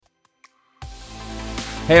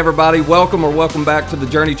Hey everybody, welcome back to the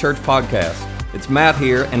Journey Church podcast. It's Matt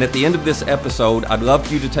here, and at the end of this episode, I'd love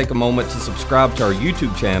for you to take a moment to subscribe to our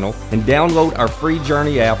YouTube channel and download our free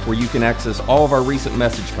Journey app where you can access all of our recent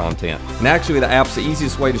message content. And actually, the app's the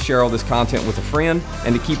easiest way to share all this content with a friend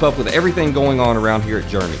and to keep up with everything going on around here at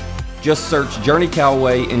Journey. Just search Journey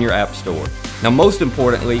Callaway in your app store. Now, most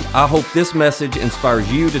importantly, I hope this message inspires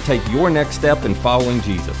you to take your next step in following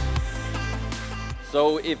Jesus.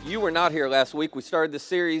 So if you were not here last week, we started this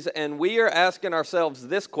series, and we are asking ourselves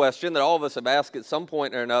this question that all of us have asked at some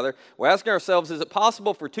point or another. We're asking ourselves, is it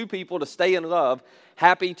possible for two people to stay in love,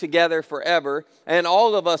 happy together forever? And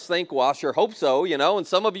all of us think, well, I sure hope so, and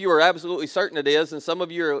some of you are absolutely certain it is, and some of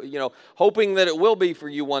you are, hoping that it will be for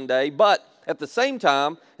you one day. But at the same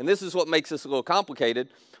time, and this is what makes this a little complicated,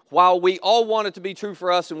 while we all want it to be true for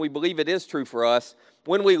us and we believe it is true for us,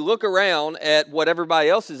 when we look around at what everybody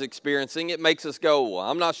else is experiencing, it makes us go, well,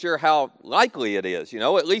 I'm not sure how likely it is,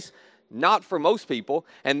 at least not for most people.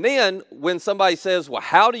 And then when somebody says, well,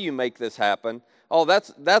 how do you make this happen? Oh,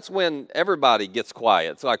 that's when everybody gets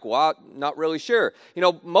quiet. It's like, well, I'm not really sure.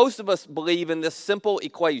 Most of us believe in this simple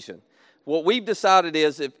equation. What we've decided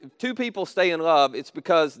is if two people stay in love, it's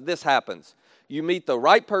because this happens. You meet the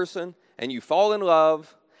right person and you fall in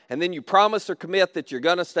love, and then you promise or commit that you're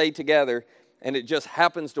going to stay together, and it just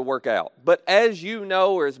happens to work out. But as you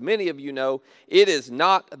know, or as many of you know, it is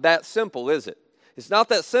not that simple, is it? It's not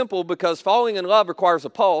that simple because falling in love requires a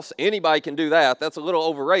pulse. Anybody can do that. That's a little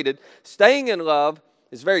overrated. Staying in love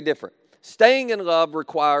is very different. Staying in love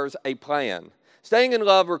requires a plan. Staying in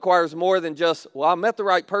love requires more than just, well, I met the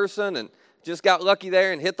right person and just got lucky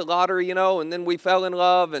there and hit the lottery, and then we fell in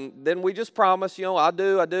love, and then we just promised, I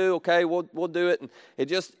do, okay, we'll do it. And it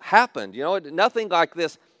just happened, nothing like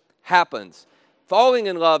this happens. Falling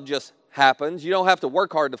in love just happens. You don't have to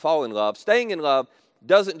work hard to fall in love. Staying in love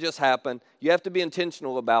doesn't just happen. You have to be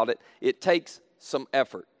intentional about it. It takes some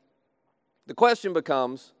effort. The question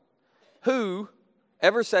becomes, who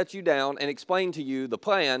ever sat you down and explained to you the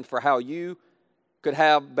plan for how you could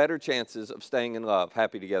have better chances of staying in love,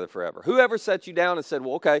 happy together forever? Who ever sat you down and said,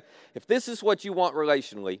 well, okay, if this is what you want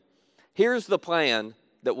relationally, here's the plan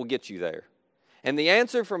that will get you there? And the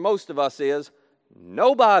answer for most of us is,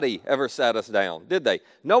 nobody ever sat us down, did they?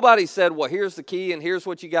 Nobody said, well, here's the key, and here's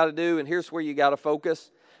what you got to do, and here's where you got to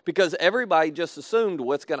focus. Because everybody just assumed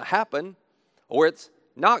what's going to happen or it's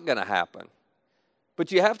not going to happen.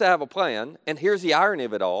 But you have to have a plan, and here's the irony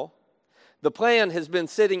of it all. The plan has been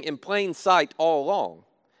sitting in plain sight all along.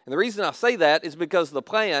 And the reason I say that is because the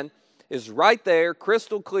plan is right there,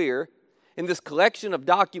 crystal clear, in this collection of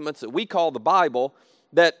documents that we call the Bible,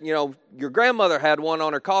 that, your grandmother had one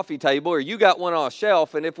on her coffee table or you got one on a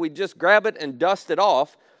shelf, and if we just grab it and dust it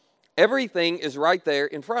off, everything is right there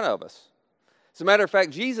in front of us. As a matter of fact,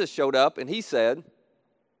 Jesus showed up and he said,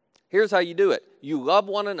 here's how you do it. You love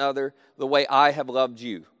one another the way I have loved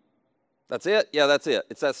you. That's it? Yeah, that's it.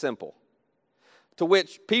 It's that simple. To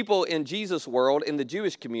which people in Jesus' world, in the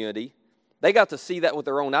Jewish community, they got to see that with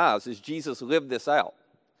their own eyes as Jesus lived this out.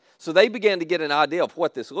 So they began to get an idea of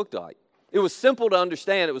what this looked like. It was simple to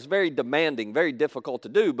understand. It was very demanding, very difficult to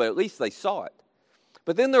do, but at least they saw it.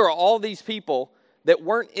 But then there were all these people that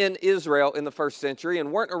weren't in Israel in the first century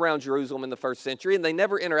and weren't around Jerusalem in the first century, and they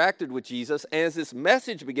never interacted with Jesus. And as this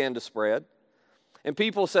message began to spread, and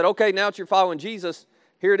people said, okay, now that you're following Jesus,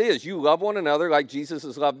 here it is. You love one another like Jesus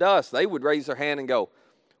has loved us. They would raise their hand and go,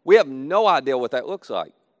 we have no idea what that looks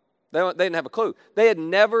like. They didn't have a clue. They had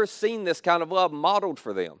never seen this kind of love modeled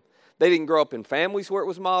for them. They didn't grow up in families where it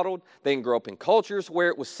was modeled. They didn't grow up in cultures where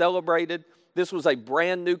it was celebrated. This was a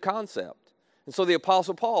brand new concept. And so the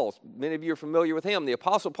Apostle Paul, many of you are familiar with him, the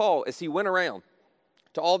Apostle Paul, as he went around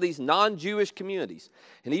to all these non-Jewish communities,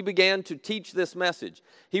 and he began to teach this message,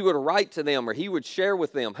 he would write to them or he would share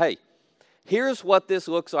with them, hey, here's what this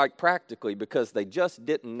looks like practically, because they just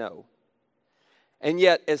didn't know. And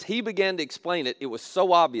yet, as he began to explain it, it was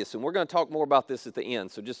so obvious, and we're going to talk more about this at the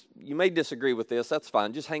end, so you may disagree with this, that's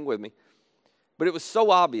fine, just hang with me. But it was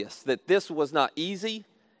so obvious that this was not easy,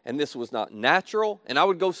 and this was not natural, and I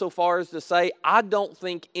would go so far as to say, I don't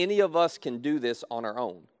think any of us can do this on our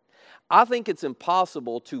own. I think it's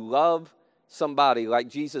impossible to love somebody like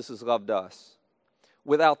Jesus has loved us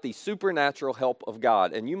without the supernatural help of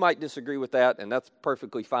God. And you might disagree with that, and that's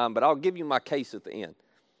perfectly fine, but I'll give you my case at the end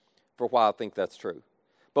for why I think that's true.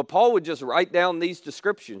 But Paul would just write down these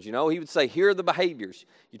descriptions, He would say, here are the behaviors.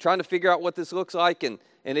 You're trying to figure out what this looks like, and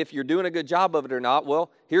if you're doing a good job of it or not, well,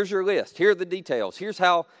 here's your list. Here are the details. Here's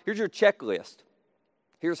your checklist.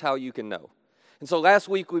 Here's how you can know. And so last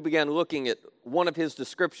week we began looking at one of his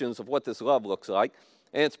descriptions of what this love looks like.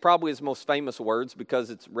 And it's probably his most famous words because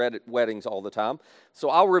it's read at weddings all the time. So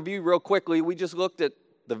I'll review real quickly. We just looked at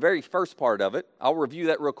the very first part of it. I'll review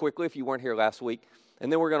that real quickly if you weren't here last week.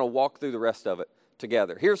 And then we're going to walk through the rest of it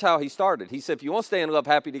together. Here's how he started. He said, if you want to stay in love,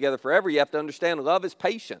 happy together forever, you have to understand love is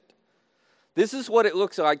patient. This is what it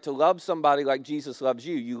looks like to love somebody like Jesus loves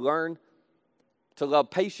you. You learn to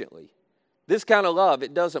love patiently. This kind of love,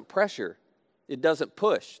 it doesn't pressure. It doesn't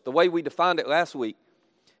push. The way we defined it last week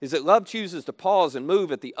is that love chooses to pause and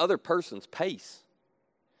move at the other person's pace.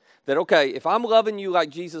 That, okay, if I'm loving you like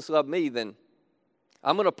Jesus loved me, then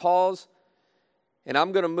I'm going to pause and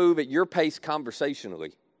I'm going to move at your pace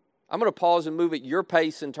conversationally. I'm going to pause and move at your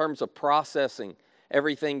pace in terms of processing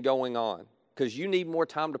everything going on because you need more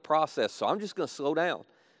time to process. So I'm just going to slow down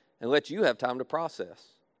and let you have time to process.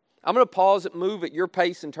 I'm going to pause and move at your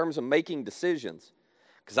pace in terms of making decisions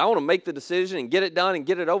because I want to make the decision and get it done and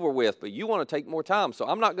get it over with, but you want to take more time. So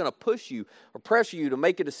I'm not going to push you or pressure you to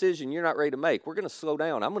make a decision you're not ready to make. We're going to slow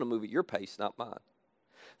down. I'm going to move at your pace, not mine.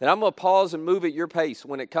 Then I'm going to pause and move at your pace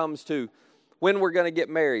when it comes to when we're going to get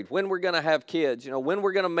married, when we're going to have kids, when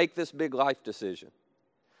we're going to make this big life decision.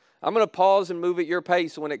 I'm going to pause and move at your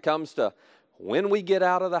pace when it comes to when we get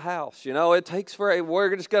out of the house. It takes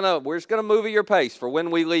we're just going to move at your pace for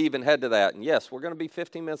when we leave and head to that. And yes, we're going to be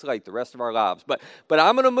 15 minutes late the rest of our lives. But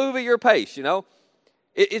I'm going to move at your pace,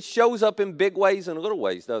 It shows up in big ways and little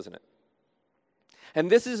ways, doesn't it?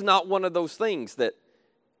 And this is not one of those things that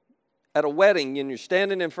at a wedding and you're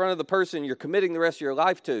standing in front of the person you're committing the rest of your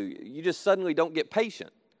life to, you just suddenly don't get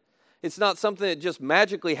patient. It's not something that just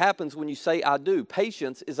magically happens when you say, I do.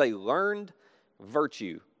 Patience is a learned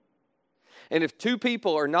virtue. And if two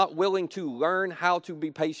people are not willing to learn how to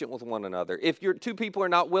be patient with one another, if two people are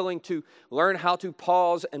not willing to learn how to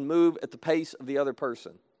pause and move at the pace of the other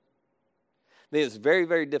person, then it's very,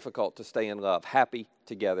 very difficult to stay in love, happy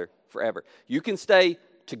together forever. You can stay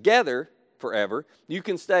together forever. You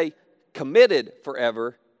can stay committed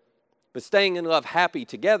forever, but staying in love, happy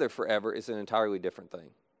together forever is an entirely different thing.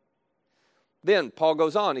 Then Paul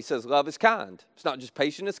goes on. He says, love is kind. It's not just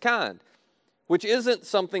patient, it's kind. Which isn't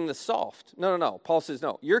something that's soft. No. Paul says,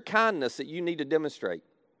 no. Your kindness that you need to demonstrate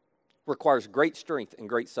requires great strength and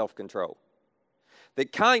great self-control.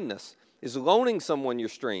 That kindness is loaning someone your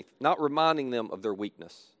strength, not reminding them of their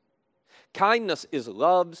weakness. Kindness is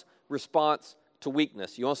love's response to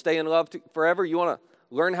weakness. You want to stay in love forever? You want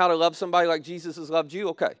to learn how to love somebody like Jesus has loved you?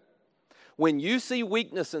 Okay. When you see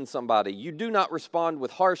weakness in somebody, you do not respond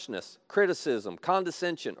with harshness, criticism,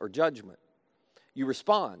 condescension, or judgment. You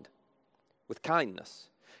respond with kindness.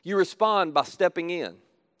 You respond by stepping in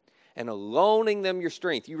and loaning them your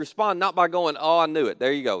strength. You respond not by going, oh, I knew it.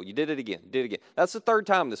 There you go. You did it again. That's the third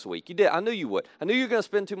time this week. You did. I knew you would. I knew you were going to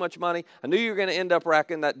spend too much money. I knew you were going to end up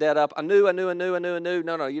racking that debt up. I knew.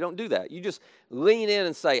 No, you don't do that. You just lean in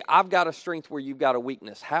and say, I've got a strength where you've got a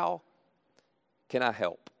weakness. How can I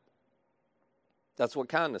help? That's what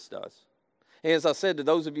kindness does. And as I said to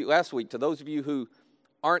those of you last week, to those of you who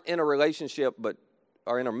aren't in a relationship but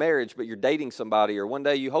are in a marriage, but you're dating somebody, or one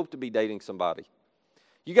day you hope to be dating somebody,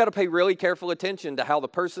 you got to pay really careful attention to how the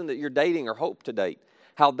person that you're dating or hope to date,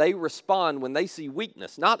 how they respond when they see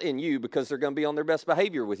weakness, not in you because they're going to be on their best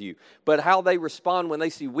behavior with you, but how they respond when they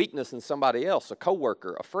see weakness in somebody else, a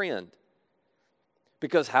coworker, a friend.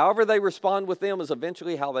 Because however they respond with them is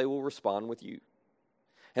eventually how they will respond with you.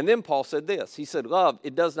 And then Paul said this. He said, love,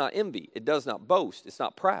 it does not envy. It does not boast. It's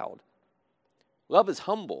not proud. Love is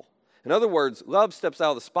humble. In other words, love steps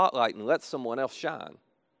out of the spotlight and lets someone else shine.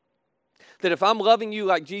 That if I'm loving you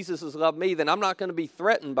like Jesus has loved me, then I'm not going to be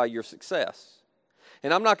threatened by your success.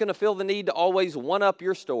 And I'm not going to feel the need to always one-up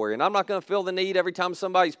your story. And I'm not going to feel the need every time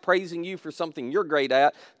somebody's praising you for something you're great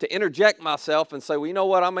at to interject myself and say, well, you know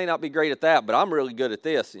what, I may not be great at that, but I'm really good at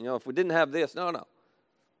this. If we didn't have this, no.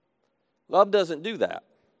 Love doesn't do that.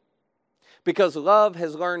 Because love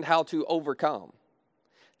has learned how to overcome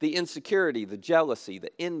the insecurity, the jealousy, the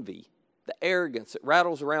envy, the arrogance that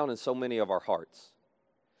rattles around in so many of our hearts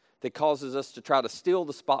that causes us to try to steal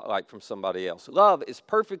the spotlight from somebody else. Love is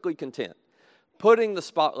perfectly content putting the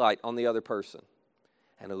spotlight on the other person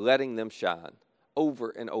and letting them shine over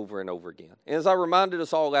and over and over again. And as I reminded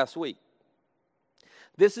us all last week,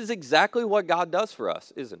 this is exactly what God does for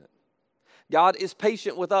us, isn't it? God is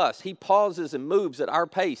patient with us. He pauses and moves at our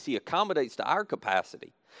pace. He accommodates to our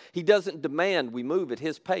capacity. He doesn't demand we move at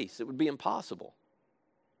His pace. It would be impossible.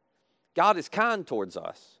 God is kind towards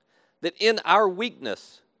us. That in our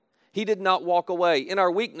weakness, He did not walk away. In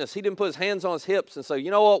our weakness, He didn't put His hands on His hips and say,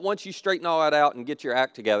 you know what, once you straighten all that out and get your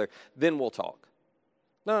act together, then we'll talk.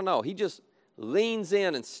 No. He just leans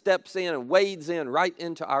in and steps in and wades in right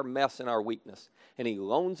into our mess and our weakness. And He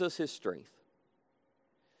loans us His strength.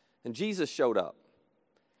 And Jesus showed up.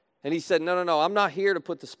 And he said, no, I'm not here to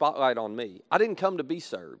put the spotlight on me. I didn't come to be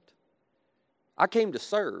served. I came to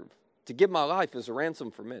serve, to give my life as a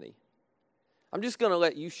ransom for many. I'm just going to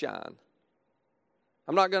let you shine.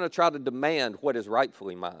 I'm not going to try to demand what is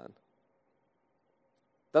rightfully mine.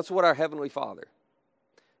 That's what our Heavenly Father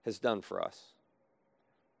has done for us.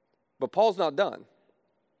 But Paul's not done.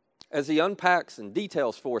 As he unpacks and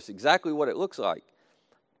details for us exactly what it looks like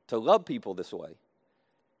to love people this way,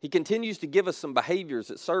 he continues to give us some behaviors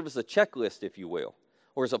that serve as a checklist, if you will,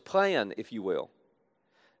 or as a plan, if you will.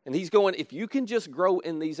 And he's going, if you can just grow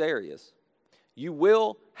in these areas, you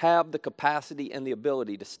will have the capacity and the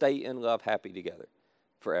ability to stay in love happy together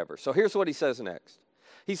forever. So here's what he says next.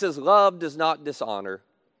 He says, love does not dishonor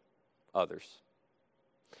others.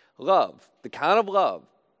 Love, the kind of love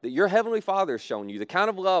that your Heavenly Father has shown you, the kind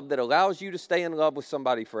of love that allows you to stay in love with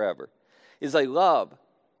somebody forever, is a love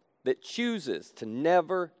that chooses to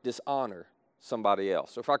never dishonor somebody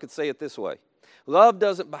else. Or if I could say it this way, love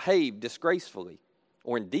doesn't behave disgracefully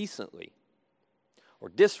or indecently or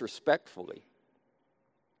disrespectfully.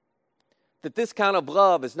 That this kind of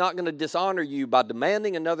love is not going to dishonor you by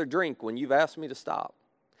demanding another drink when you've asked me to stop.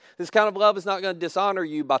 This kind of love is not going to dishonor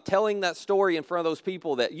you by telling that story in front of those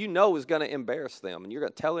people that you know is going to embarrass them, and you're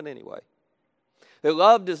going to tell it anyway. That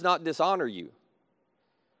love does not dishonor you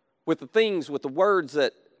with the things, with the words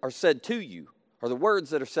that are said to you, or the words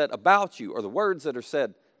that are said about you, or the words that are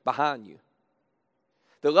said behind you.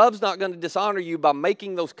 The love's not going to dishonor you by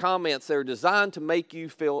making those comments that are designed to make you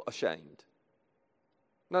feel ashamed.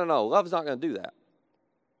 No, love's not going to do that.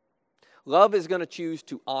 Love is going to choose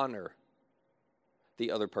to honor the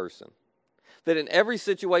other person. That in every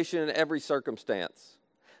situation, in every circumstance,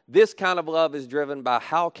 this kind of love is driven by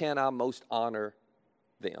how can I most honor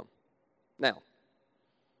them. Now,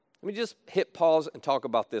 let me just hit pause and talk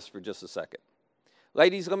about this for just a second.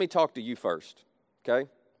 Ladies, let me talk to you first, okay?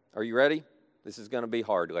 Are you ready? This is going to be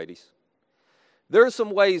hard, ladies. There are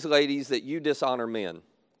some ways, ladies, that you dishonor men.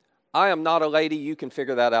 I am not a lady. You can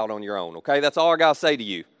figure that out on your own, okay? That's all I got to say to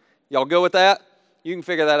you. Y'all good with that? You can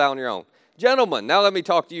figure that out on your own. Gentlemen, now let me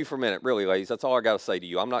talk to you for a minute. Really, ladies, that's all I got to say to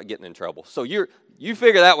you. I'm not getting in trouble. So you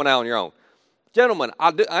figure that one out on your own. Gentlemen,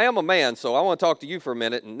 I am a man, so I want to talk to you for a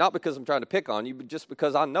minute, and not because I'm trying to pick on you, but just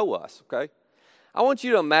because I know us, okay? I want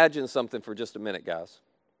you to imagine something for just a minute, guys.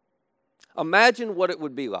 Imagine what it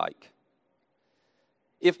would be like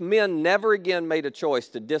if men never again made a choice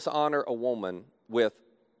to dishonor a woman with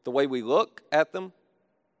the way we look at them.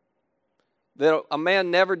 That a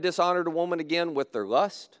man never dishonored a woman again with their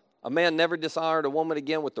lust. A man never dishonored a woman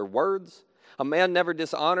again with their words. A man never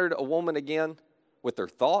dishonored a woman again with their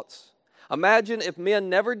thoughts. Imagine if men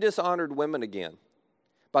never dishonored women again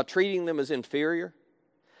by treating them as inferior.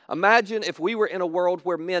 Imagine if we were in a world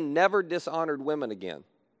where men never dishonored women again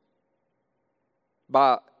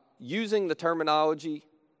by using the terminology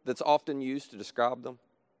that's often used to describe them.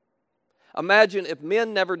 Imagine if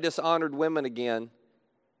men never dishonored women again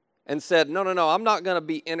and said, no, I'm not going to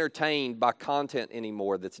be entertained by content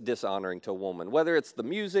anymore that's dishonoring to a woman, whether it's the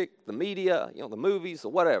music, the media, the movies,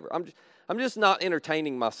 or whatever. I'm just not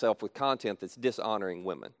entertaining myself with content that's dishonoring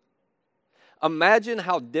women. Imagine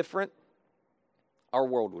how different our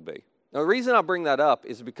world would be. Now, the reason I bring that up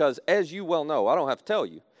is because, as you well know, I don't have to tell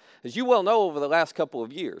you, as you well know, over the last couple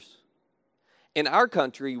of years, in our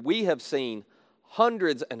country, we have seen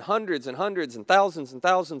hundreds and hundreds and hundreds and thousands and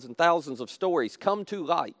thousands and thousands of stories come to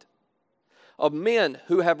light of men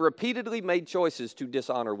who have repeatedly made choices to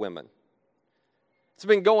dishonor women. It's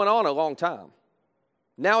been going on a long time.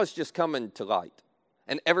 Now it's just coming to light,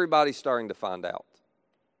 and everybody's starting to find out.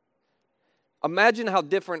 Imagine how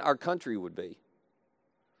different our country would be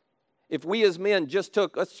if we as men just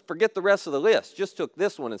took, let's forget the rest of the list, just took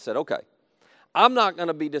this one and said, okay, I'm not going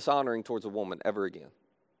to be dishonoring towards a woman ever again.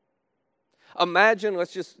 Imagine,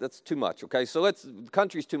 that's too much, okay? So the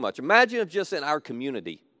country's too much. Imagine if just in our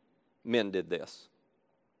community, men did this.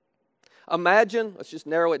 Imagine, let's just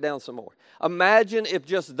narrow it down some more. Imagine if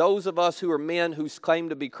just those of us who are men who claim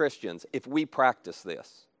to be Christians, if we practice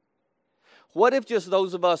this. What if just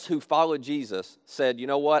those of us who follow Jesus said, you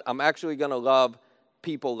know what, I'm actually going to love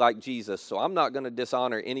people like Jesus, so I'm not going to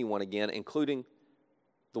dishonor anyone again, including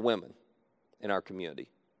the women in our community.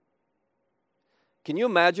 Can you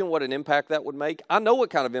imagine what an impact that would make? I know what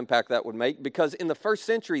kind of impact that would make because in the first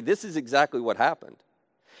century, this is exactly what happened.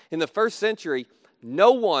 In the first century,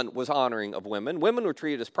 no one was honoring of women. Women were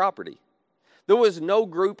treated as property. There was no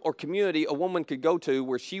group or community a woman could go to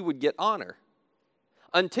where she would get honor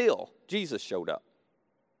until Jesus showed up.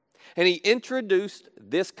 And he introduced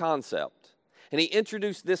this concept, and he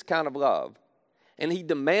introduced this kind of love, and he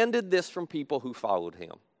demanded this from people who followed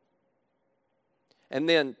him. And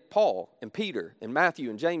then Paul and Peter and Matthew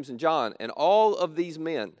and James and John and all of these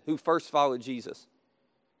men who first followed Jesus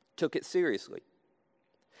took it seriously.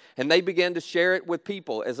 And they began to share it with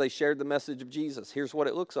people as they shared the message of Jesus. Here's what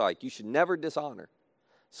it looks like. You should never dishonor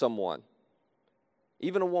someone,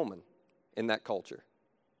 even a woman, in that culture.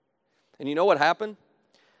 And you know what happened?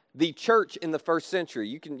 The church in the first century,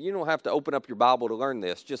 you don't have to open up your Bible to learn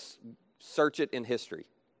this. Just search it in history.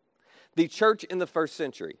 The church in the first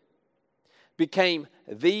century became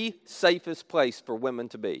the safest place for women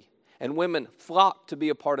to be. And women flocked to be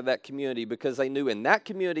a part of that community because they knew in that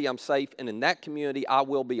community I'm safe, and in that community I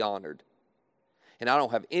will be honored. And I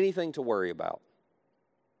don't have anything to worry about.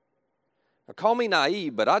 Now, call me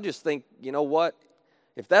naive, but I just think, you know what?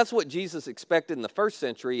 If that's what Jesus expected in the first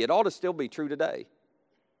century, it ought to still be true today.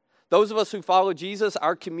 Those of us who follow Jesus,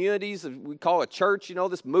 our communities, we call a church,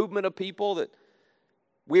 this movement of people that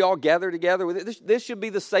we all gather together with. This should be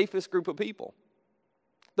the safest group of people,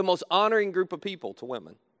 the most honoring group of people to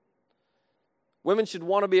women. Women should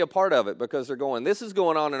want to be a part of it because they're going, this is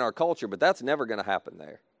going on in our culture, but that's never going to happen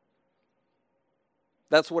there.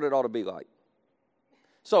 That's what it ought to be like.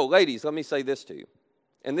 So, ladies, let me say this to you.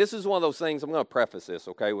 And this is one of those things, I'm going to preface this,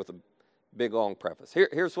 okay, with a big, long preface.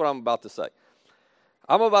 Here's what I'm about to say.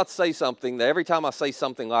 I'm about to say something that every time I say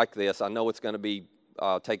something like this, I know it's going to be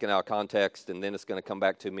taken out of context, and then it's going to come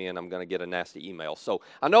back to me, and I'm going to get a nasty email. So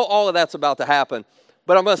I know all of that's about to happen,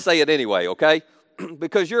 but I'm going to say it anyway, okay?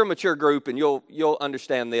 Because you're a mature group, and you'll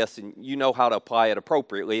understand this, and you know how to apply it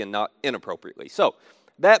appropriately and not inappropriately. So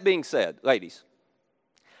that being said, ladies,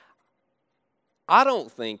 I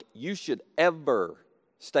don't think you should ever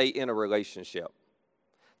stay in a relationship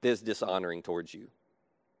that's dishonoring towards you.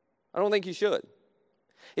 I don't think you should.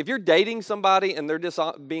 If you're dating somebody and they're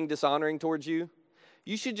being dishonoring towards you,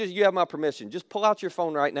 you have my permission. Just pull out your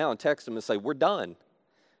phone right now and text them and say, we're done.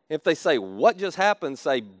 If they say, what just happened,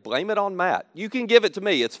 say, blame it on Matt. You can give it to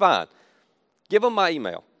me. It's fine. Give them my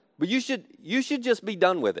email. But you should just be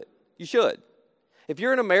done with it. You should. If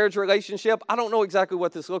you're in a marriage relationship, I don't know exactly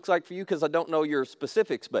what this looks like for you because I don't know your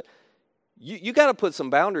specifics, but you got to put some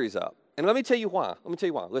boundaries up. And let me tell you why.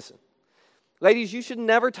 Listen. Ladies, you should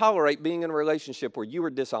never tolerate being in a relationship where you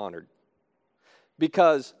are dishonored.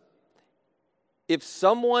 Because if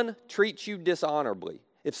someone treats you dishonorably,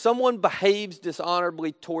 if someone behaves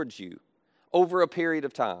dishonorably towards you over a period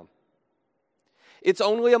of time, it's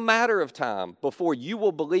only a matter of time before you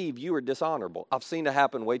will believe you are dishonorable. I've seen it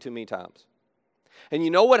happen way too many times. And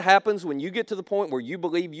you know what happens when you get to the point where you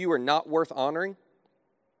believe you are not worth honoring?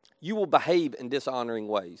 You will behave in dishonoring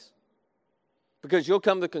ways. Because you'll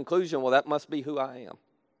come to the conclusion, well, that must be who I am.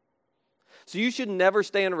 So you should never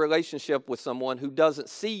stay in a relationship with someone who doesn't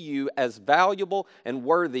see you as valuable and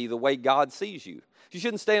worthy the way God sees you. You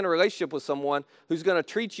shouldn't stay in a relationship with someone who's going to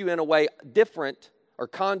treat you in a way different or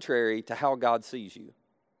contrary to how God sees you.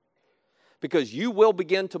 Because you will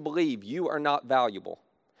begin to believe you are not valuable.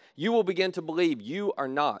 You will begin to believe you are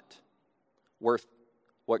not worth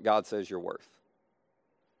what God says you're worth.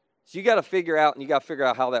 So you got to figure out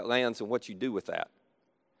how that lands and what you do with that.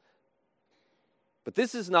 But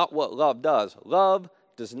this is not what love does. Love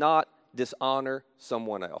does not dishonor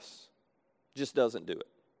someone else. Just doesn't do it.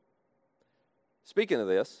 Speaking of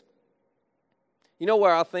this, you know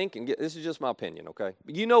where I think, and this is just my opinion, okay?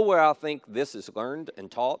 But you know where I think this is learned and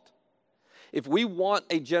taught? If we want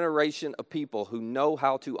a generation of people who know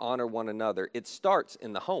how to honor one another, it starts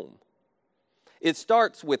in the home. It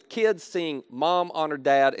starts with kids seeing mom honor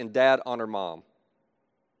dad and dad honor mom.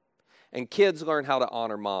 And kids learn how to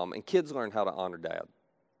honor mom, and kids learn how to honor dad.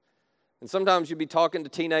 And sometimes you'll be talking to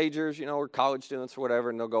teenagers, or college students or whatever,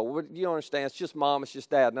 and they'll go, well, you don't understand, it's just mom, it's just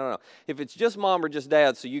dad. No. If it's just mom or just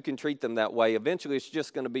dad so you can treat them that way, eventually it's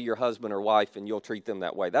just going to be your husband or wife, and you'll treat them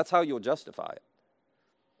that way. That's how you'll justify it.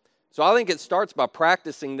 So I think it starts by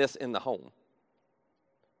practicing this in the home.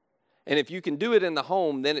 And if you can do it in the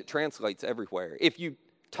home, then it translates everywhere. If you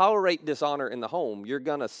tolerate dishonor in the home, you're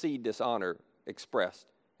going to see dishonor expressed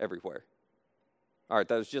everywhere. All right,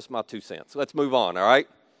 that was just my 2 cents. Let's move on, all right?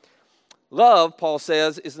 Love, Paul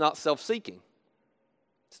says, is not self-seeking.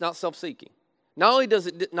 It's not self-seeking. Not only does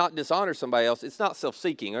it not dishonor somebody else, it's not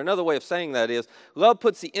self-seeking. Or another way of saying that is, love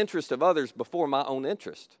puts the interest of others before my own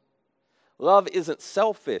interest. Love isn't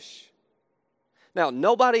selfish. Now,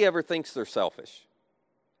 nobody ever thinks they're selfish.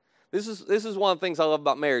 This is one of the things I love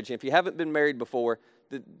about marriage. If you haven't been married before,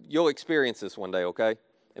 you'll experience this one day, okay?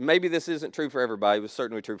 And maybe this isn't true for everybody. It was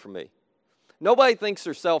certainly true for me. Nobody thinks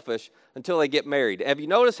they're selfish until they get married. Have you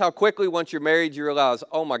noticed how quickly once you're married you realize,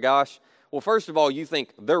 oh my gosh, Well, first of all, you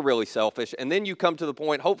think they're really selfish, and then you come to the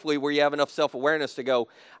point, hopefully, where you have enough self-awareness to go,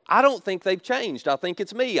 I don't think they've changed. I think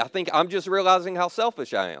it's me. I think I'm just realizing how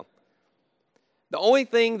selfish I am. The only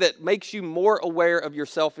thing that makes you more aware of your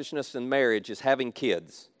selfishness in marriage is having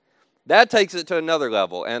kids. That takes it to another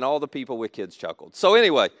level, and all the people with kids chuckled. So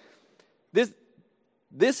anyway,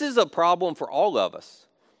 this is a problem for all of us,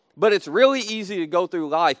 but it's really easy to go through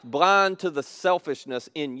life blind to the selfishness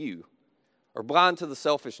in you, or blind to the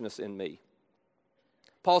selfishness in me.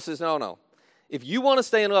 Paul says, no. If you want to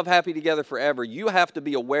stay in love, happy together forever, you have to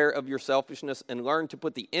be aware of your selfishness and learn to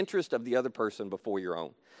put the interest of the other person before your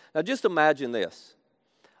own. Now just imagine this.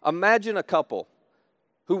 Imagine a couple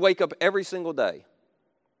who wake up every single day,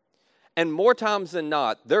 and more times than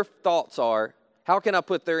not, their thoughts are, how can I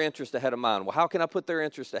put their interest ahead of mine? Well, how can I put their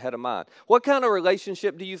interest ahead of mine? What kind of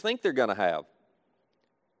relationship do you think they're going to have?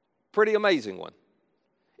 Pretty amazing one.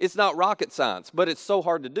 It's not rocket science, but it's so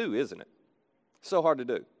hard to do, isn't it? So hard to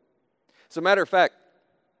do. As a matter of fact,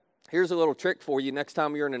 here's a little trick for you. Next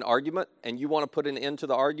time you're in an argument and you want to put an end to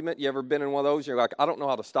the argument, you ever been in one of those? You're like, I don't know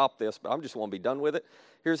how to stop this, but I just want to be done with it.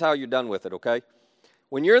 Here's how you're done with it, okay?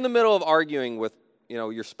 When you're in the middle of arguing with,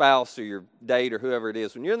 your spouse or your date or whoever it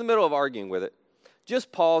is, when you're in the middle of arguing with it, just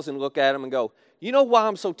pause and look at them and go, you know why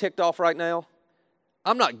I'm so ticked off right now?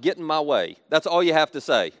 I'm not getting my way. That's all you have to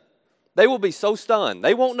say. They will be so stunned.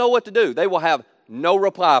 They won't know what to do. They will have no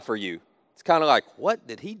reply for you. It's kind of like, what?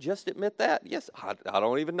 Did he just admit that? Yes, I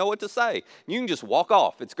don't even know what to say. You can just walk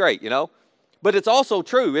off. It's great, But it's also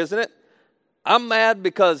true, isn't it? I'm mad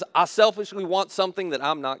because I selfishly want something that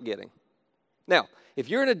I'm not getting. Now, if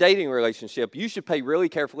you're in a dating relationship, you should pay really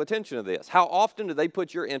careful attention to this. How often do they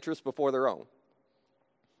put your interests before their own?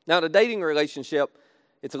 Now, in a dating relationship,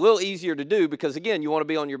 it's a little easier to do because, again, you want to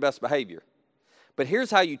be on your best behavior. But here's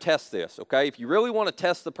how you test this, okay? If you really want to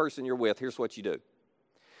test the person you're with, here's what you do.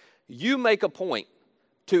 You make a point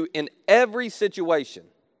to, in every situation,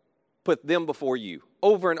 put them before you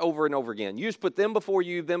over and over and over again. You just put them before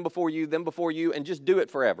you, them before you, them before you, and just do it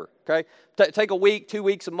forever, okay? Take a week, 2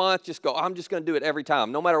 weeks, a month, just go, I'm just going to do it every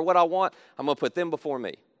time. No matter what I want, I'm going to put them before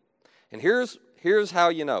me. And here's how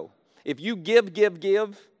you know. If you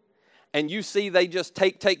give, and you see they just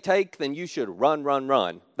take, then you should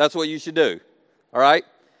run. That's what you should do, all right?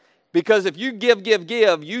 Because if you give,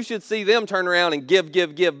 you should see them turn around and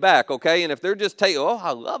give back, okay? And if they're just taking,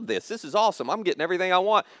 I love this. This is awesome. I'm getting everything I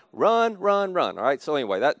want. Run, all right? So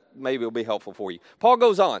anyway, that maybe will be helpful for you. Paul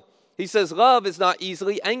goes on. He says, love is not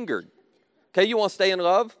easily angered. Okay, you want to stay in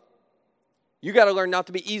love? You got to learn not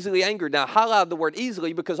to be easily angered. Now, I highlight the word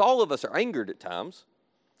easily because all of us are angered at times.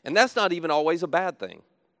 And that's not even always a bad thing.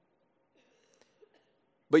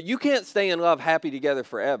 But you can't stay in love happy together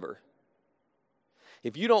forever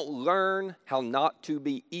if you don't learn how not to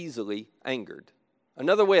be easily angered.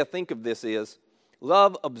 Another way to think of this is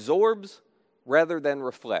love absorbs rather than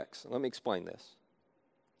reflects. Let me explain this.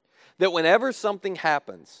 That whenever something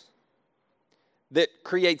happens that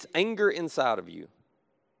creates anger inside of you,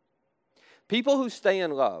 people who stay in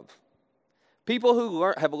love, people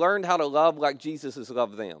who have learned how to love like Jesus has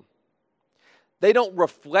loved them, they don't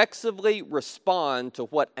reflexively respond to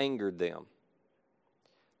what angered them.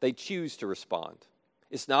 They choose to respond.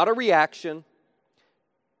 It's not a reaction,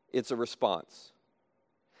 it's a response.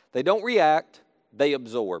 They don't react, they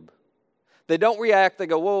absorb. They don't react, they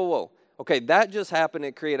go, whoa. Okay, that just happened,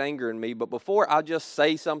 it created anger in me, but before I just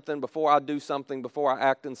say something, before I do something, before I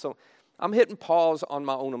act in something, I'm hitting pause on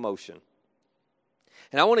my own emotion.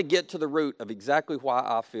 And I want to get to the root of exactly why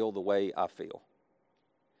I feel the way I feel.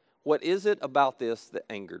 What is it about this that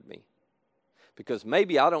angered me? Because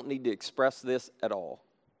maybe I don't need to express this at all.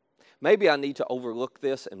 Maybe I need to overlook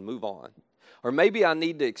this and move on. Or maybe I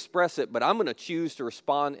need to express it, but I'm going to choose to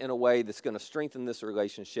respond in a way that's going to strengthen this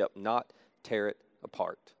relationship, not tear it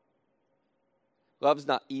apart. Love's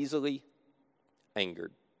not easily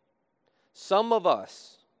angered. Some of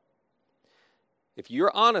us, if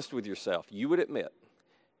you're honest with yourself, you would admit,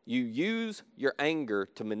 you use your anger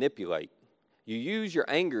to manipulate. You use your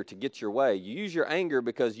anger to get your way. You use your anger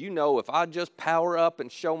because you know if I just power up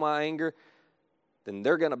and show my anger, then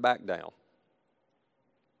they're going to back down.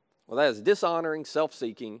 Well, that is dishonoring,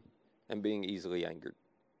 self-seeking, and being easily angered.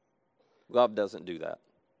 Love doesn't do that.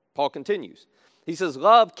 Paul continues. He says,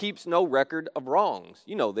 love keeps no record of wrongs.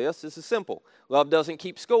 You know this. This is simple. Love doesn't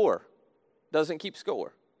keep score. Doesn't keep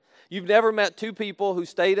score. You've never met two people who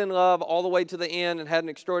stayed in love all the way to the end and had an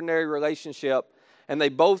extraordinary relationship, and they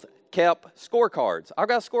both kept scorecards. I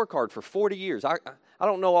got a scorecard for 40 years. I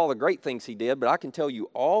don't know all the great things he did, but I can tell you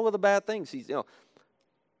all of the bad things he's,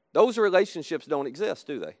 Those relationships don't exist,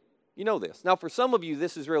 do they? You know this. Now, for some of you,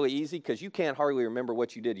 this is really easy because you can't hardly remember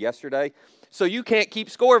what you did yesterday. So you can't keep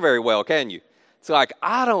score very well, can you? It's like,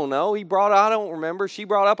 I don't know. He brought up, I don't remember. She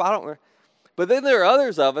brought up, I don't remember. But then there are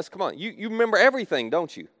others of us, come on, you remember everything,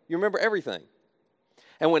 don't you? You remember everything.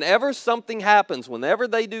 And whenever something happens, whenever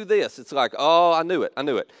they do this, it's like, oh, I knew it.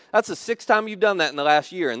 That's the sixth time you've done that in the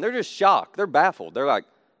last year. And they're just shocked. They're baffled. They're like,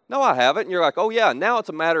 no, I haven't. And you're like, oh, yeah, now it's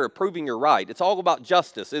a matter of proving you're right. It's all about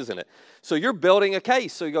justice, isn't it? So you're building a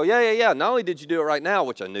case. So you go, yeah. Not only did you do it right now,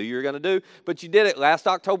 which I knew you were going to do, but you did it last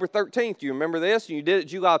October 13th. Do you remember this? And you did it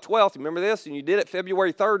July 12th. You remember this? And you did it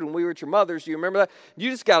February 3rd when we were at your mother's. Do you remember that?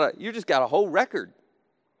 You just got a whole record.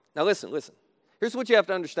 Now listen. Here's what you have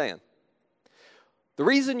to understand. The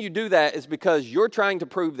reason you do that is because you're trying to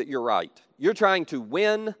prove that you're right. You're trying to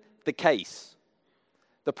win the case.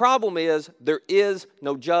 The problem is there is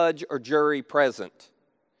no judge or jury present.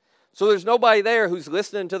 So there's nobody there who's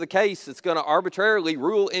listening to the case that's going to arbitrarily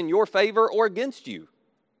rule in your favor or against you.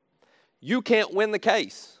 You can't win the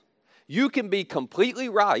case. You can be completely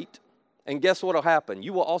right, and guess what will happen?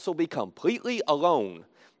 You will also be completely alone.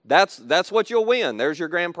 That's what you'll win. There's your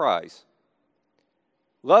grand prize.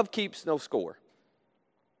 Love keeps no score.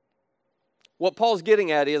 What Paul's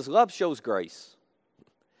getting at is love shows grace.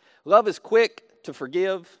 Love is quick to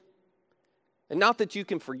forgive. And not that you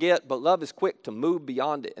can forget, but love is quick to move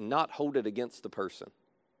beyond it and not hold it against the person.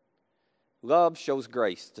 Love shows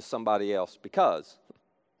grace to somebody else because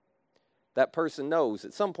that person knows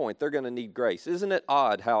at some point they're going to need grace. Isn't it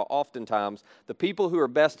odd how oftentimes the people who are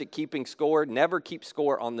best at keeping score never keep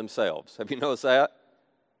score on themselves? Have you noticed that?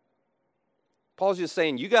 Paul's just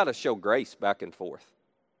saying you got to show grace back and forth.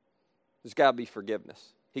 There's got to be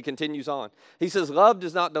forgiveness. He continues on. He says, love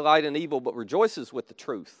does not delight in evil, but rejoices with the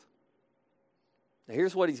truth. Now,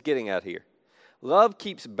 here's what he's getting at here. Love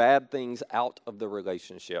keeps bad things out of the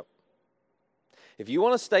relationship. If you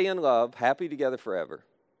want to stay in love, happy together forever,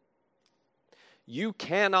 you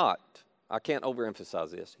cannot, I can't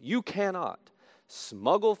overemphasize this, you cannot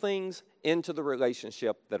smuggle things into the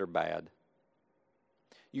relationship that are bad.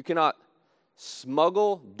 You cannot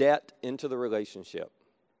smuggle debt into the relationship.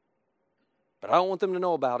 But I don't want them to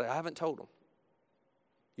know about it. I haven't told them.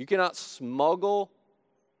 You cannot smuggle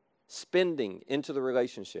spending into the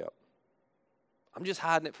relationship. I'm just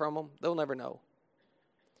hiding it from them. They'll never know.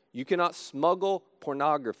 You cannot smuggle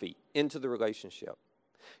pornography into the relationship.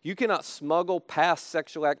 You cannot smuggle past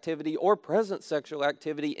sexual activity or present sexual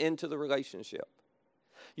activity into the relationship.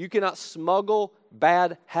 You cannot smuggle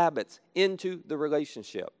bad habits into the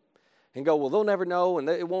relationship and go, well, they'll never know and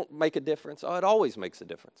it won't make a difference. Oh, it always makes a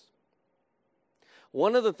difference.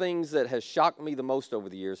 One of the things that has shocked me the most over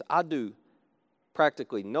the years, I do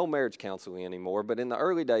practically no marriage counseling anymore, but in the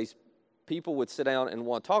early days, people would sit down and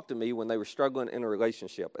want to talk to me when they were struggling in a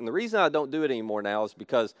relationship. And the reason I don't do it anymore now is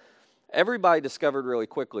because everybody discovered really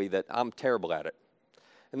quickly that I'm terrible at it.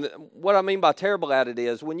 And what I mean by terrible at it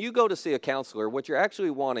is when you go to see a counselor, what you're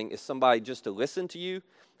actually wanting is somebody just to listen to you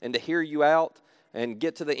and to hear you out and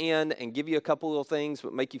get to the end and give you a couple little things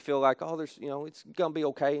but make you feel like, oh, it's going to be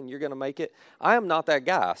okay and you're going to make it. I am not that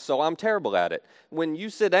guy, so I'm terrible at it. When you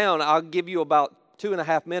sit down, I'll give you about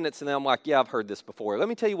 2.5 minutes, and then I'm like, yeah, I've heard this before. Let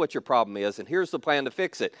me tell you what your problem is, and here's the plan to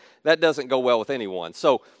fix it. That doesn't go well with anyone.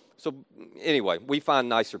 So anyway, we find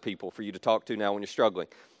nicer people for you to talk to now when you're struggling.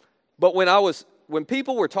 But when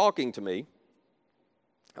people were talking to me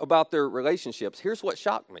about their relationships, here's what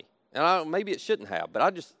shocked me. And maybe it shouldn't have, but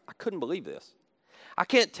I couldn't believe this. I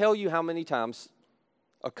can't tell you how many times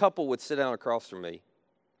a couple would sit down across from me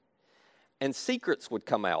and secrets would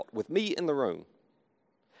come out with me in the room.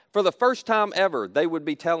 For the first time ever, they would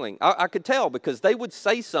be telling. I could tell because they would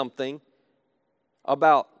say something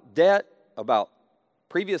about debt, about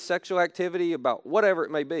previous sexual activity, about whatever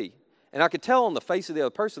it may be. And I could tell on the face of the other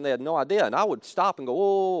person they had no idea. And I would stop and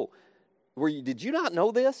go, whoa, did you not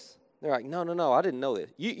know this? They're like, no, I didn't know this.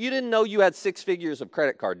 You didn't know you had 6 figures of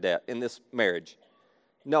credit card debt in this marriage.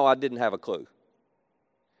 No, I didn't have a clue.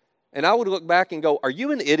 And I would look back and go, are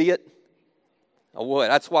you an idiot? I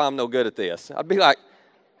would. That's why I'm no good at this. I'd be like,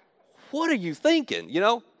 what are you thinking?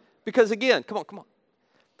 Because again, come on.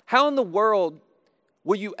 How in the world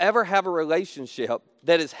will you ever have a relationship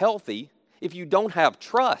that is healthy if you don't have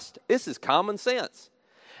trust? This is common sense.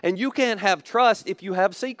 And you can't have trust if you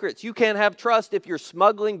have secrets. You can't have trust if you're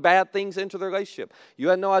smuggling bad things into the relationship. You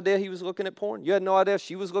had no idea he was looking at porn. You had no idea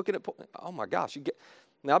she was looking at porn. Oh my gosh.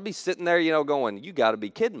 Now I'd be sitting there, going, you got to be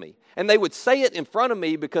kidding me. And they would say it in front of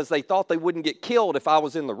me because they thought they wouldn't get killed if I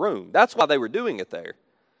was in the room. That's why they were doing it there.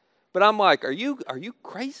 But I'm like, are you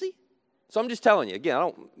crazy? So I'm just telling you, again, I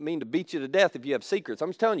don't mean to beat you to death if you have secrets. I'm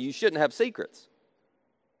just telling you, you shouldn't have secrets.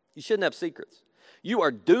 You shouldn't have secrets. You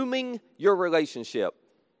are dooming your relationship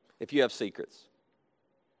if you have secrets.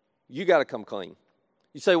 You got to come clean.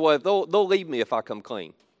 You say, well, they'll leave me if I come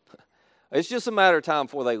clean. It's just a matter of time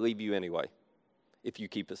before they leave you anyway, if you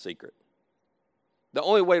keep a secret. The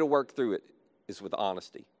only way to work through it is with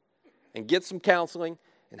honesty. And get some counseling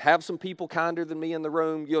and have some people kinder than me in the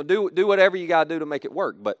room. Do whatever you got to do to make it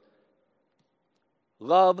work. But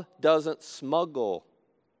love doesn't smuggle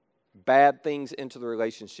bad things into the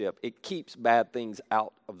relationship. It keeps bad things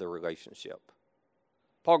out of the relationship.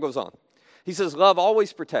 Paul goes on. He says, love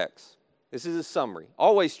always protects. This is his summary.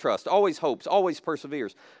 Always trusts, always hopes, always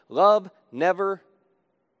perseveres. Love never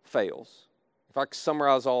fails. If I could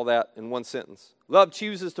summarize all that in one sentence. Love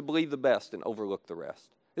chooses to believe the best and overlook the rest.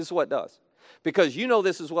 This is what it does. Because you know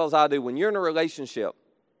this as well as I do. When you're in a relationship,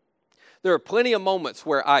 there are plenty of moments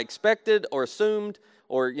where I expected or assumed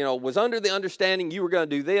or, was under the understanding you were going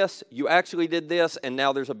to do this, you actually did this, and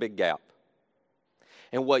now there's a big gap.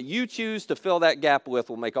 And what you choose to fill that gap with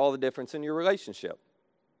will make all the difference in your relationship.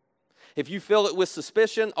 If you fill it with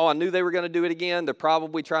suspicion, I knew they were going to do it again. They're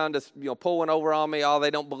probably trying to, pull one over on me.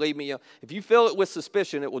 They don't believe me. If you fill it with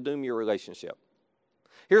suspicion, it will doom your relationship.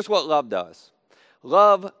 Here's what love does.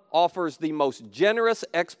 Love offers the most generous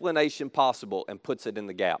explanation possible and puts it in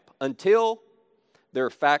the gap until there are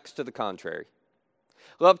facts to the contrary.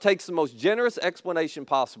 Love takes the most generous explanation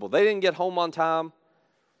possible. They didn't get home on time,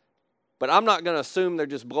 but I'm not going to assume they're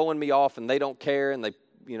just blowing me off and they don't care and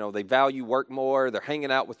they value work more. They're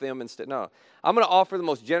hanging out with them instead. No, I'm going to offer the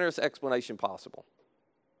most generous explanation possible.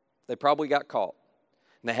 They probably got caught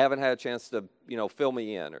and they haven't had a chance to, fill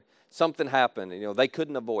me in or something happened and, they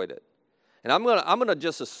couldn't avoid it. And I'm gonna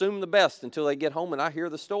just assume the best until they get home and I hear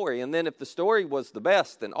the story. And then if the story was the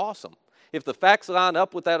best, then awesome. If the facts line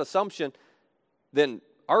up with that assumption, then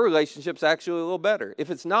our relationship's actually a little better. If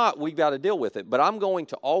it's not, we've got to deal with it. But I'm going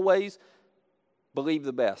to always believe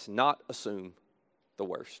the best, not assume the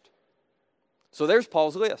worst. So there's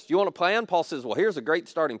Paul's list. You want a plan? Paul says, well, here's a great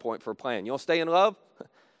starting point for a plan. You want to stay in love?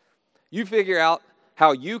 You figure out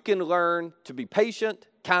how you can learn to be patient,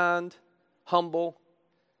 kind, humble,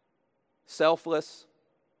 selfless,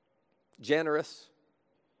 generous,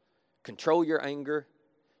 control your anger.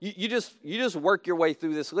 You just work your way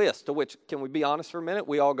through this list, to which, can we be honest for a minute?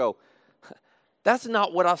 We all go, that's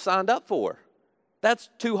not what I signed up for. That's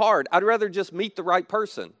too hard. I'd rather just meet the right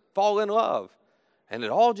person, fall in love, and it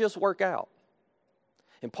all just work out.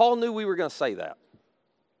 And Paul knew we were going to say that.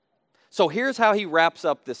 So here's how he wraps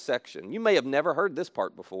up this section. You may have never heard this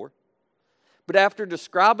part before. But after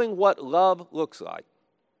describing what love looks like,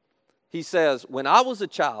 he says, when I was a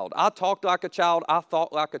child, I talked like a child, I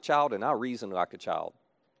thought like a child, and I reasoned like a child.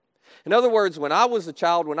 In other words, when I was a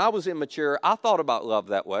child, when I was immature, I thought about love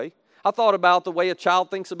that way. I thought about the way a child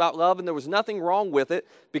thinks about love, and there was nothing wrong with it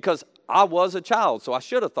because I was a child, so I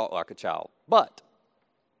should have thought like a child. But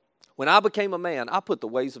when I became a man, I put the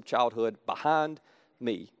ways of childhood behind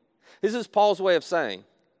me. This is Paul's way of saying,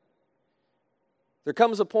 there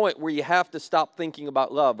comes a point where you have to stop thinking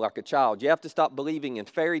about love like a child. You have to stop believing in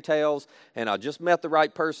fairy tales, and I just met the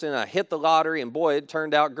right person, and I hit the lottery, and boy, it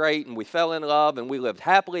turned out great, and we fell in love, and we lived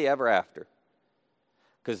happily ever after.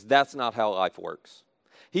 Because that's not how life works.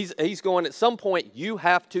 He's going, at some point, you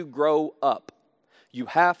have to grow up. You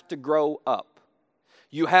have to grow up.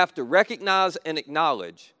 You have to recognize and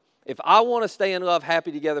acknowledge, if I want to stay in love,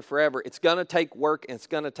 happy together forever, it's going to take work, and it's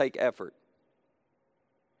going to take effort.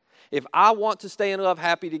 If I want to stay in love,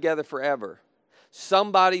 happy together forever,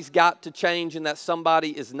 somebody's got to change, and that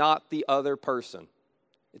somebody is not the other person.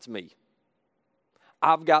 It's me.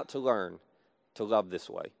 I've got to learn to love this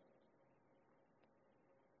way.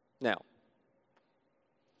 Now,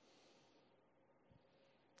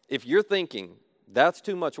 if you're thinking, that's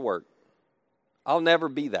too much work, I'll never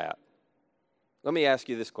be that, let me ask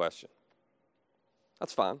you this question.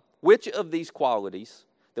 That's fine. Which of these qualities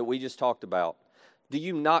that we just talked about do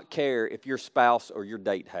you not care if your spouse or your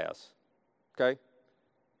date has? Okay?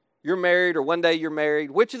 You're married, or one day you're married.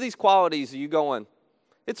 Which of these qualities are you going,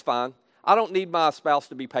 it's fine. I don't need my spouse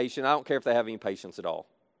to be patient. I don't care if they have any patience at all.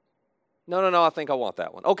 No, I think I want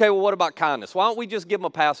that one. Okay, well, what about kindness? Why don't we just give them a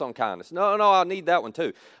pass on kindness? No, I need that one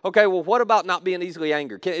too. Okay, well, what about not being easily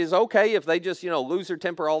angered? Is it okay if they just, lose their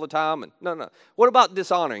temper all the time? And no. What about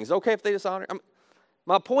dishonoring? Is it okay if they dishonor?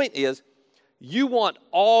 My point is, you want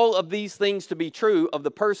all of these things to be true of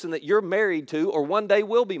the person that you're married to or one day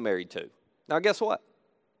will be married to. Now, guess what?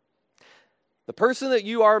 The person that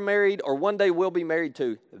you are married or one day will be married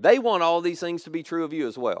to, they want all these things to be true of you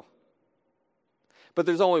as well. But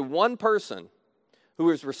there's only one person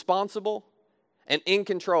who is responsible and in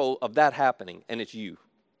control of that happening, and it's you.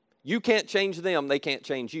 You can't change them, they can't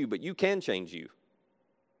change you, but you can change you.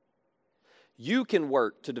 You can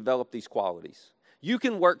work to develop these qualities. You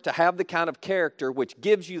can work to have the kind of character which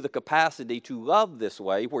gives you the capacity to love this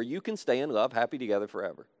way, where you can stay in love, happy together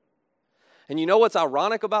forever. And you know what's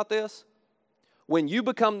ironic about this? When you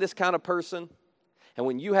become this kind of person, and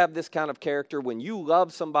when you have this kind of character, when you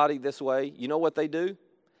love somebody this way, you know what they do?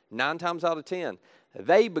 9 times out of 10,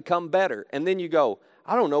 they become better. And then you go,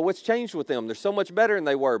 I don't know what's changed with them. They're so much better than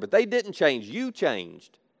they were, but they didn't change. You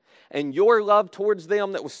changed. And your love towards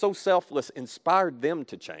them that was so selfless inspired them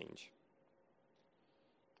to change.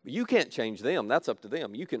 But you can't change them. That's up to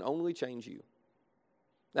them. You can only change you.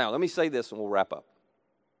 Now, let me say this and we'll wrap up.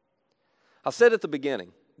 I said at the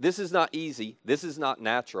beginning, this is not easy. This is not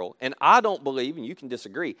natural. And I don't believe, and you can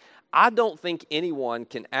disagree, I don't think anyone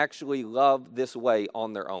can actually love this way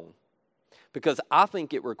on their own. Because I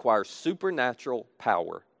think it requires supernatural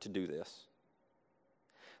power to do this.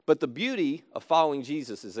 But the beauty of following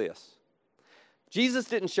Jesus is this. Jesus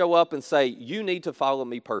didn't show up and say, you need to follow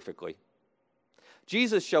me perfectly.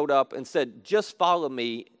 Jesus showed up and said, just follow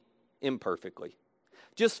me imperfectly.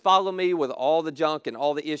 Just follow me with all the junk and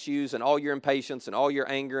all the issues and all your impatience and all your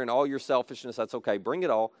anger and all your selfishness. That's okay. Bring it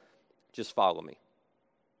all. Just follow me.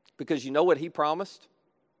 Because you know what he promised?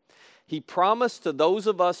 He promised to those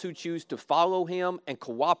of us who choose to follow him and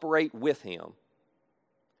cooperate with him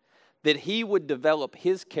that he would develop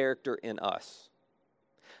his character in us,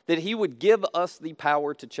 that he would give us the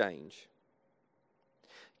power to change.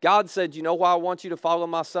 God said, you know why I want you to follow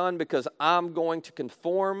my son? Because I'm going to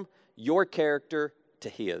conform your character to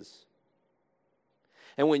his.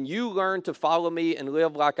 And when you learn to follow me and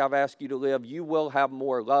live like I've asked you to live, you will have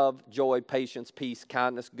more love, joy, patience, peace,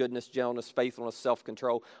 kindness, goodness, gentleness, faithfulness,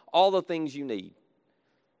 self-control, all the things you need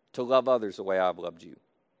to love others the way I've loved you.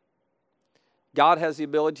 God has the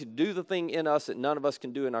ability to do the thing in us that none of us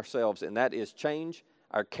can do in ourselves, and that is change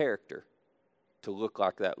our character to look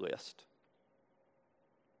like that list.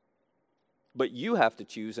 But you have to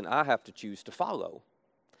choose, and I have to choose to follow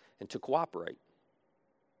and to cooperate.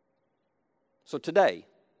 So today,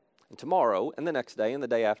 and tomorrow, and the next day, and the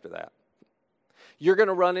day after that, you're going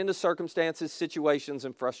to run into circumstances, situations,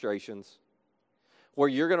 and frustrations where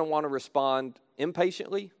you're going to want to respond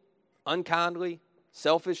impatiently, unkindly,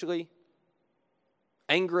 selfishly,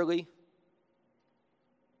 angrily.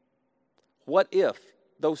 What if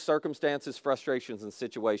those circumstances, frustrations, and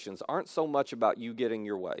situations aren't so much about you getting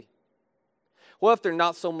your way? What if they're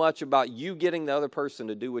not so much about you getting the other person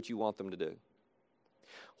to do what you want them to do?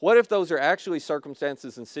 What if those are actually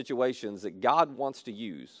circumstances and situations that God wants to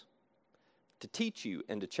use to teach you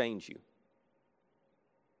and to change you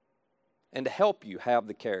and to help you have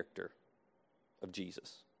the character of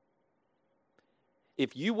Jesus?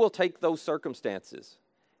 If you will take those circumstances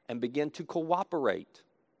and begin to cooperate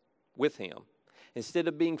with him, instead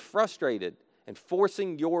of being frustrated and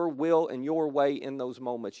forcing your will and your way in those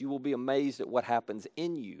moments, you will be amazed at what happens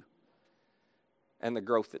in you and the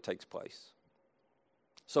growth that takes place.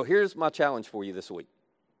 So here's my challenge for you this week.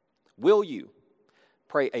 Will you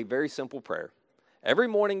pray a very simple prayer? Every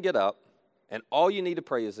morning get up, and all you need to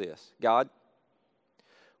pray is this: God,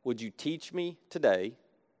 would you teach me today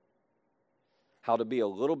how to be a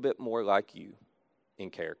little bit more like you in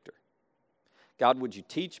character? God, would you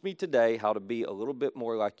teach me today how to be a little bit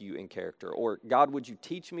more like you in character? Or, God, would you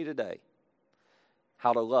teach me today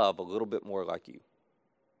how to love a little bit more like you?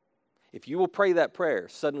 If you will pray that prayer,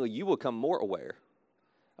 suddenly you will become more aware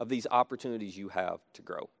of these opportunities you have to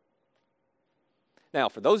grow. Now,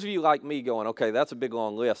 for those of you like me going, okay, that's a big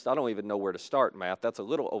long list. I don't even know where to start, Matt. That's a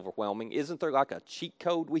little overwhelming. Isn't there like a cheat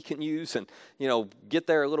code we can use and, get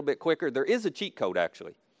there a little bit quicker? There is a cheat code,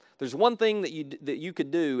 actually. There's one thing that you could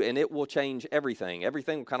do, and it will change everything.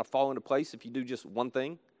 Everything will kind of fall into place if you do just one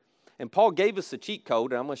thing. And Paul gave us the cheat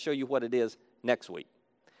code, and I'm going to show you what it is next week.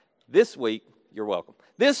 This week, you're welcome.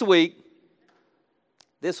 This week,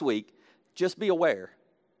 just be aware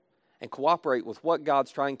and cooperate with what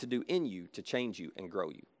God's trying to do in you to change you and grow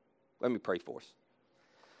you. Let me pray for us.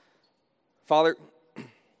 Father,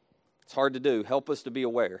 it's hard to do. Help us to be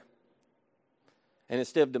aware. And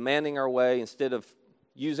instead of demanding our way, instead of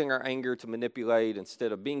using our anger to manipulate,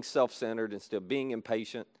 instead of being self-centered, instead of being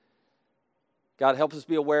impatient, God, help us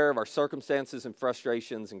be aware of our circumstances and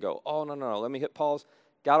frustrations and go, oh, no, let me hit pause.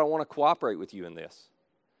 God, I want to cooperate with you in this.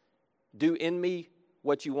 Do in me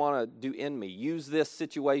what you want to do in me. Use this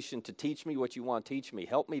situation to teach me what you want to teach me.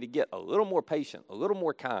 Help me to get a little more patient, a little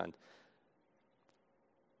more kind,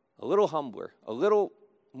 a little humbler, a little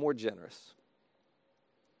more generous.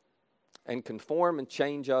 And conform and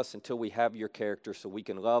change us until we have your character so we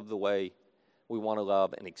can love the way we want to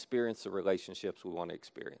love and experience the relationships we want to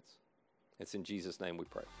experience. It's in Jesus' name we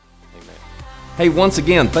pray. Amen. Hey, once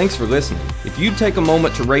again, thanks for listening. If you'd take a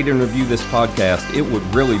moment to rate and review this podcast, it would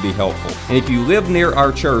really be helpful. And if you live near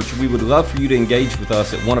our church, we would love for you to engage with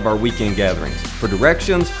us at one of our weekend gatherings. For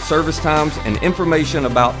directions, service times, and information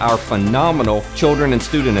about our phenomenal children and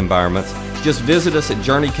student environments, just visit us at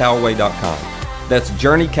journeycalway.com. That's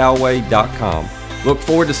journeycalway.com. Look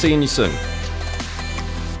forward to seeing you soon.